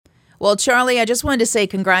Well, Charli, I just wanted to say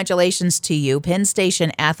congratulations to you, Penn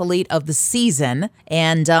Station Athlete of the Season.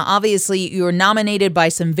 And obviously, you were nominated by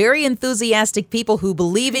some very enthusiastic people who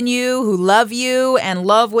believe in you, who love you, and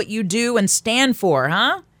love what you do and stand for,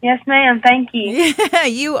 huh? Yes, ma'am. Thank you. Yeah,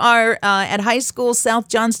 you are at high school, South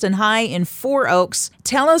Johnston High in Four Oaks.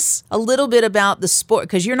 Tell us a little bit about the sport,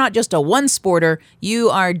 because you're not just a one-sporter, you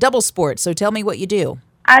are double sport. So tell me what you do.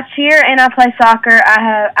 I cheer and I play soccer.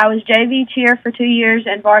 I was JV cheer for 2 years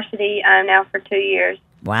and varsity now for 2 years.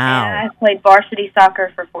 Wow. And I played varsity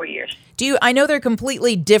soccer for 4 years. I know they're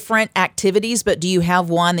completely different activities, but do you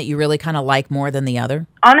have one that you really kind of like more than the other?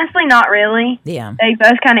 Honestly, not really. Yeah. They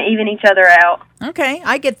both kind of even each other out. Okay,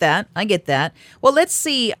 I get that. Well, let's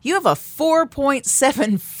see. You have a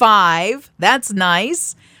 4.75. That's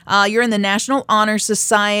nice. You're in the National Honor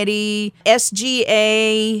Society,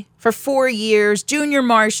 SGA for 4 years, Junior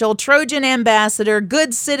Marshal, Trojan Ambassador,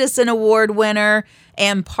 Good Citizen Award winner,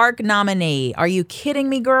 and Park nominee. Are you kidding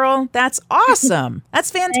me, girl? That's awesome.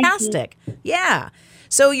 That's fantastic. Yeah.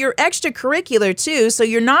 So you're extracurricular, too. So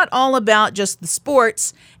you're not all about just the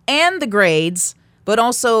sports and the grades, but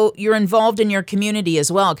also you're involved in your community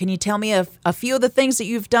as well. Can you tell me a few of the things that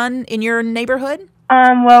you've done in your neighborhood?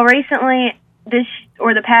 Well, recently, the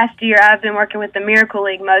past year, I've been working with the Miracle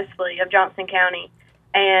League mostly of Johnson County,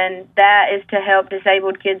 and that is to help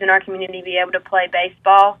disabled kids in our community be able to play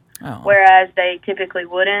baseball, whereas they typically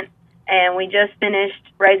wouldn't. And we just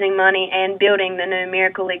finished raising money and building the new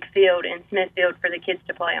Miracle League field in Smithfield for the kids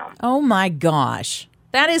to play on. Oh, my gosh.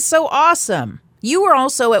 That is so awesome. You were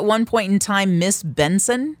also at one point in time Miss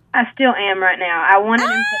Benson. I still am right now. I won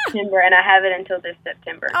it in September, and I have it until this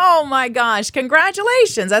September. Oh, my gosh.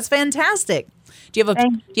 Congratulations. That's fantastic. Do you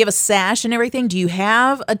have a sash and everything? Do you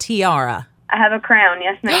have a tiara? I have a crown,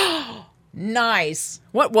 yes, ma'am. Nice.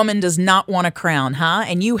 What woman does not want a crown, huh?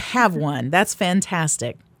 And you have one. That's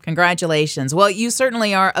fantastic. Congratulations. Well, you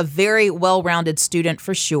certainly are a very well-rounded student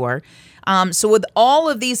for sure. So with all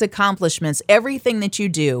of these accomplishments, everything that you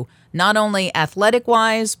do, not only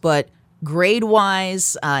athletic-wise, but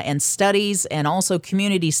grade-wise and studies and also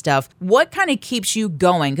community stuff, what kind of keeps you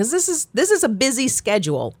going? Because this is a busy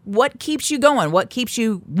schedule. What keeps you going? What keeps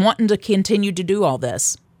you wanting to continue to do all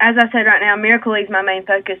this? As I said right now, Miracle League is my main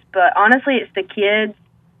focus, but honestly, it's the kids,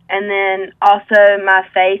 and then also my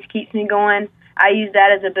faith keeps me going. I use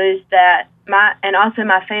that as a boost and also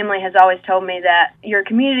my family has always told me that your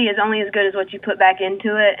community is only as good as what you put back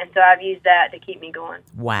into it, and so I've used that to keep me going.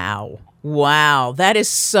 Wow. That is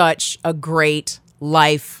such a great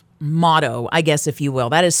life motto, I guess, if you will.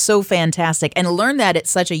 That is so fantastic. And to learn that at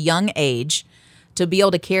such a young age, to be able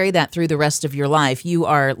to carry that through the rest of your life, you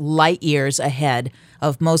are light years ahead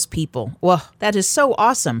of most people. Well, that is so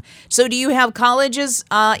awesome. So do you have colleges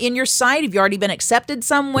in your sight? Have you already been accepted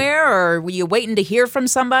somewhere, or were you waiting to hear from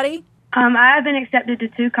somebody? I have been accepted to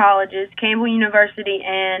 2 colleges, Campbell University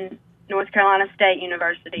and North Carolina State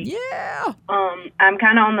University. Yeah. I'm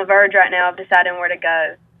kind of on the verge right now of deciding where to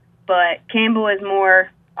go, but Campbell is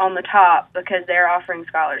more on the top because they're offering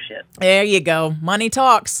scholarships. There you go. Money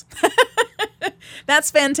talks.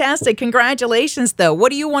 That's fantastic. Congratulations, though.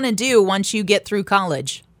 What do you want to do once you get through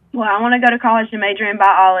college? Well, I want to go to college to major in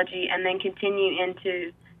biology and then continue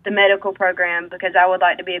into the medical program because I would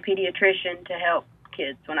like to be a pediatrician to help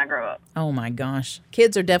kids when I grow up. Oh, my gosh.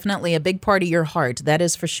 Kids are definitely a big part of your heart. That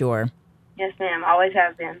is for sure. Yes, ma'am. Always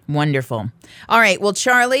have been. Wonderful. All right. Well,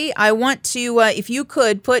 Charli, I want to, if you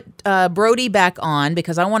could, put Brody back on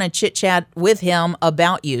because I want to chit-chat with him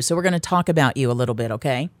about you. So we're going to talk about you a little bit,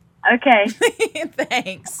 okay? Okay.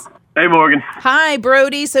 Thanks. Hey, Morgan. Hi,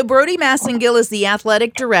 Brody. So Brody Massengill is the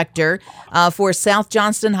athletic director for South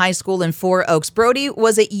Johnston High School in Four Oaks. Brody,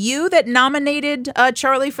 was it you that nominated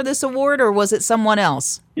Charli for this award, or was it someone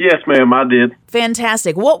else? Yes, ma'am, I did.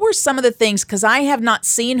 Fantastic. What were some of the things, because I have not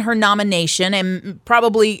seen her nomination, and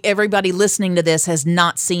probably everybody listening to this has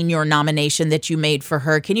not seen your nomination that you made for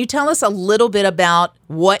her. Can you tell us a little bit about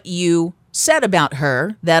what you said about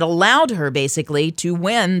her that allowed her basically to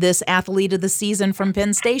win this Athlete of the Season from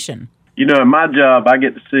Penn Station? You know, in my job, I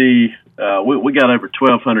get to see, we got over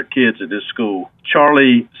 1,200 kids at this school.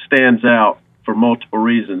 Charli stands out for multiple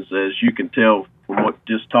reasons, as you can tell from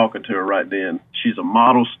just talking to her right then. She's a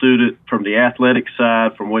model student from the athletic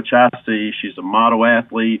side, from which I see. She's a model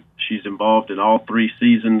athlete. She's involved in all 3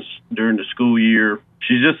 seasons during the school year.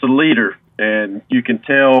 She's just a leader, and you can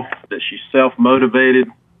tell that she's self-motivated.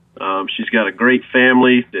 She's got a great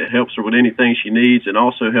family that helps her with anything she needs and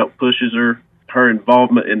also pushes her. Her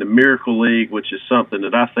involvement in the Miracle League, which is something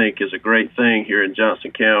that I think is a great thing here in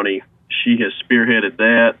Johnson County. She has spearheaded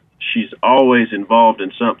that. She's always involved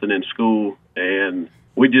in something in school, and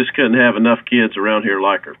we just couldn't have enough kids around here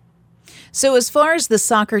like her. So as far as the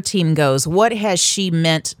soccer team goes, what has she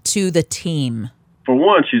meant to the team? For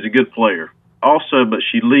one, she's a good player. Also, but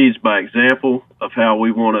she leads by example of how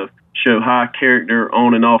we want to show high character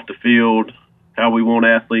on and off the field, how we want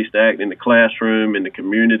athletes to act in the classroom, in the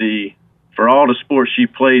community. For all the sports she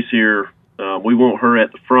plays here, we want her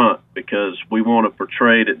at the front because we want to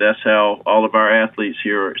portray that that's how all of our athletes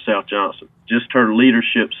here at South Johnson. Just her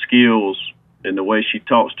leadership skills and the way she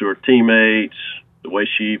talks to her teammates, the way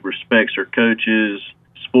she respects her coaches,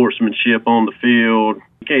 sportsmanship on the field.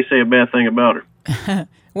 You can't say a bad thing about her.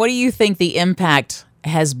 What do you think the impact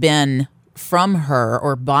has been from her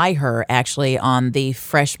or by her actually on the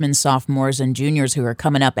freshmen, sophomores, and juniors who are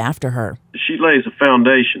coming up after her? She lays a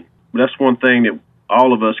foundation. That's one thing that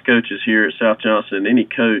all of us coaches here at South Johnson, any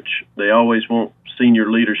coach, they always want senior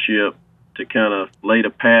leadership to kind of lay the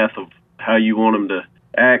path of how you want them to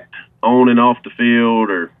act on and off the field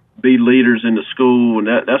or be leaders in the school, and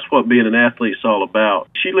that's what being an athlete's all about.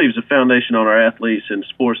 She leaves a foundation on our athletes in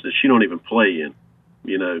sports that she don't even play in.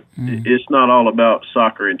 You know, It's not all about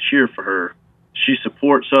soccer and cheer for her. She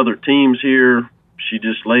supports other teams here. She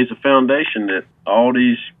just lays a foundation that all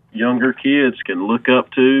these younger kids can look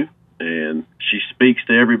up to, and she speaks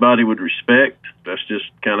to everybody with respect. That's just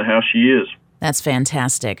kind of how she is. That's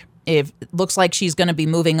fantastic. It looks like she's going to be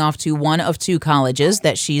moving off to one of two colleges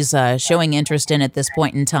that she's showing interest in at this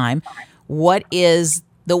point in time. What is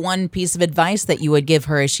the one piece of advice that you would give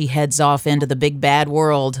her as she heads off into the big bad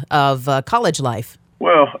world of college life?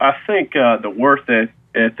 Well, I think the work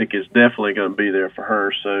ethic is definitely going to be there for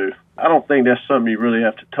her. So I don't think that's something you really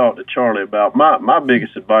have to talk to Charli about. My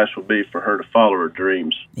biggest advice would be for her to follow her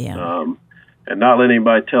dreams. Yeah. And not let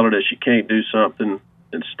anybody tell her that she can't do something,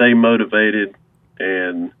 and stay motivated.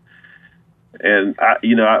 And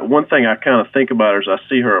one thing I kind of think about her as I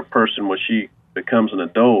see her a person when she becomes an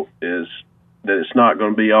adult is that it's not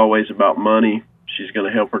going to be always about money. She's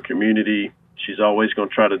going to help her community. She's always going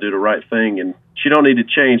to try to do the right thing, and she don't need to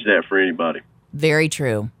change that for anybody. Very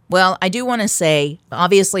true. Well, I do want to say,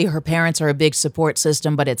 obviously her parents are a big support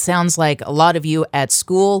system, but it sounds like a lot of you at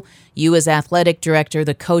school, you as athletic director,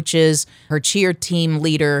 the coaches, her cheer team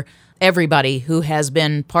leader, everybody who has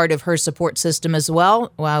been part of her support system as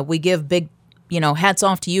well. We give big, hats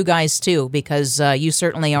off to you guys too, because you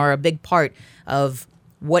certainly are a big part of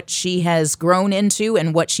what she has grown into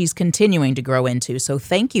and what she's continuing to grow into. So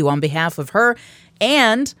thank you on behalf of her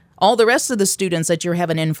and all the rest of the students that you're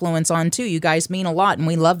having influence on too. You guys mean a lot, and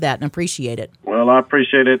we love that and appreciate it. Well, I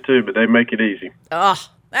appreciate it too, but they make it easy. Oh,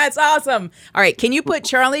 that's awesome. All right, can you put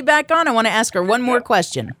Charli back on? I want to ask her one more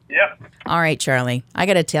question. Yep. All right, Charli, I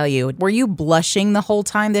got to tell you, were you blushing the whole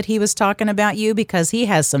time that he was talking about you? Because he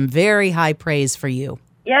has some very high praise for you.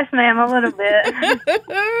 Yes, ma'am, a little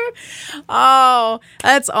bit. Oh,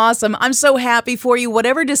 that's awesome. I'm so happy for you.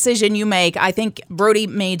 Whatever decision you make, I think Brody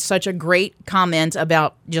made such a great comment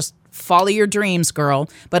about just follow your dreams, girl.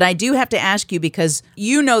 But I do have to ask you, because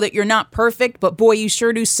you know that you're not perfect, but boy, you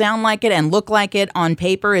sure do sound like it and look like it on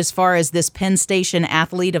paper as far as this Penn Station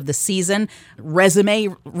athlete of the season resume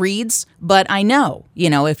reads. But I know,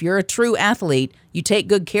 if you're a true athlete, you take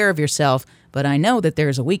good care of yourself. But I know that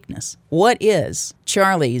there's a weakness. What is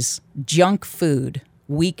Charli's junk food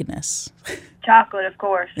weakness? Chocolate, of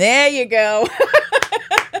course. There you go.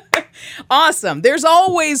 Awesome. There's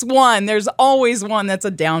always one. There's always one that's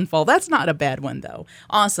a downfall. That's not a bad one, though.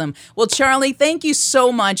 Awesome. Well, Charli, thank you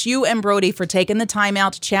so much, you and Brody, for taking the time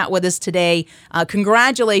out to chat with us today.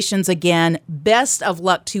 Congratulations again. Best of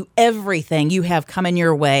luck to everything you have coming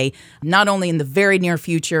your way, not only in the very near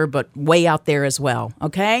future, but way out there as well.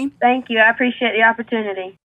 Okay? Thank you. I appreciate the opportunity.